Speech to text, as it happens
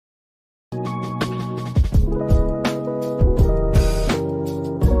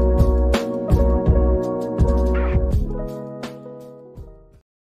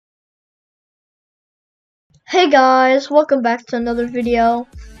Hey guys, welcome back to another video,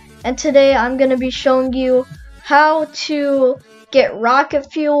 and today I'm going to be showing you how to get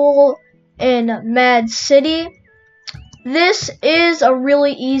rocket fuel in Mad City. This is a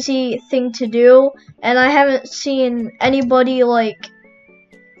really easy thing to do, and I haven't seen anybody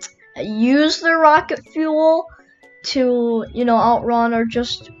use their rocket fuel to, outrun or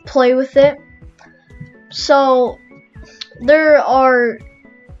just play with it. So there are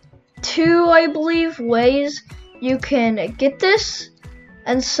two, I believe, ways you can get this.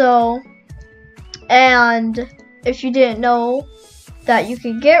 And if you didn't know that you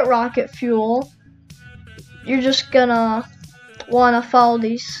can get rocket fuel, you're just gonna want to follow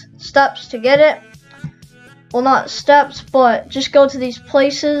these steps to get it. Well, not steps, but just go to these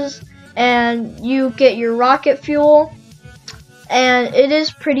places and you get your rocket fuel, and it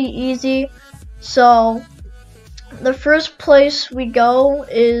is pretty easy. So the first place we go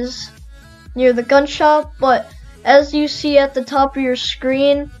is near the gun shop, but as you see at the top of your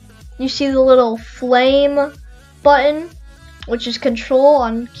screen, you see the little flame button, which is control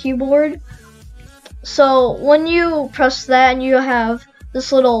on keyboard. So when you press that and you have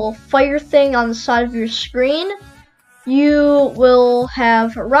this little fire thing on the side of your screen, you will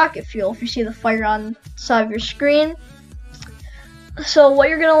have rocket fuel if you see the fire on the side of your screen. So what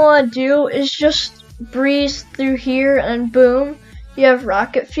you're going to want to do is just breeze through here, and boom, you have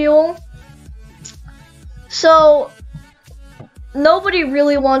rocket fuel. So nobody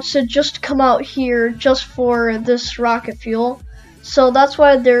really wants to just come out here just for this rocket fuel. So that's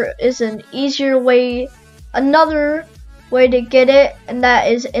why there is an easier way, another way to get it, and that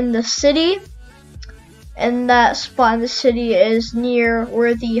is in the city. And that spot in the city is near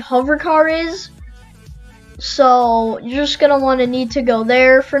where the hover car is. So you're just gonna want to need to go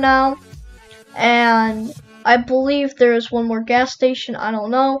there for now. And I believe there is one more gas station, I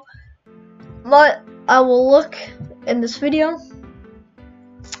don't know, but I will look in this video.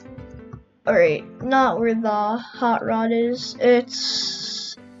 Alright, not where the hot rod is.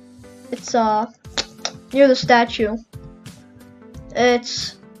 It's near the statue.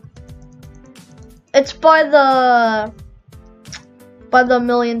 It's by the $1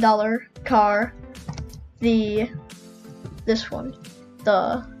 million car. This one,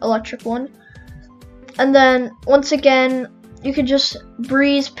 the electric one. And then once again, you can just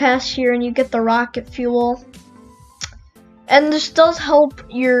breeze past here and you get the rocket fuel. And this does help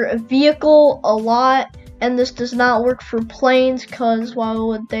your vehicle a lot, and this does not work for planes, because why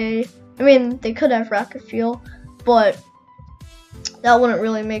would they? I mean, they could have rocket fuel, but that wouldn't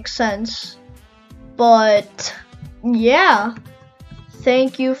really make sense. But yeah,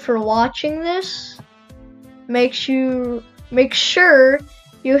 thank you for watching this. Make sure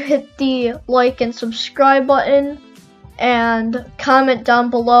you hit the like and subscribe button, and comment down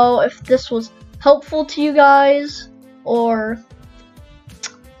below if this was helpful to you guys, or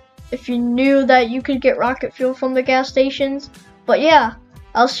if you knew that you could get rocket fuel from the gas stations. But yeah,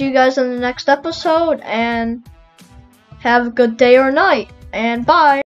 I'll see you guys in the next episode, and have a good day or night, and bye.